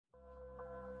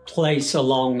place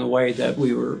along the way that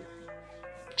we were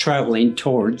traveling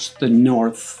towards the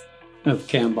north of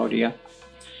Cambodia.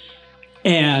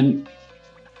 And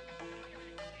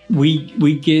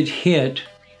we get hit,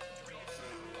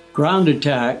 ground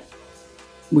attack.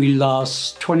 We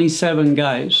lost 27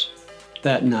 guys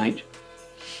that night.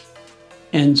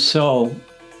 And so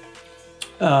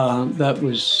that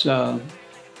was a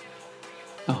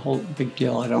whole big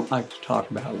deal I don't like to talk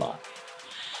about a lot.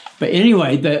 But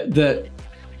anyway, the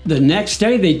next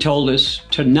day they told us,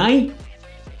 tonight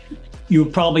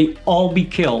you'll probably all be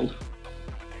killed.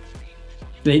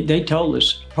 They told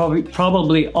us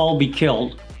probably all be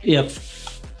killed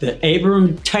if the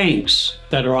Abrams tanks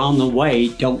that are on the way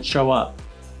don't show up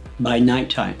by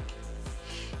nighttime,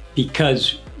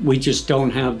 because we just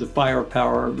don't have the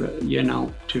firepower, you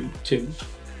know, to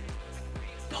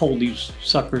hold these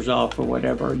suckers off or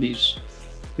whatever, these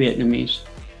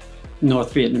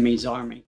North Vietnamese army.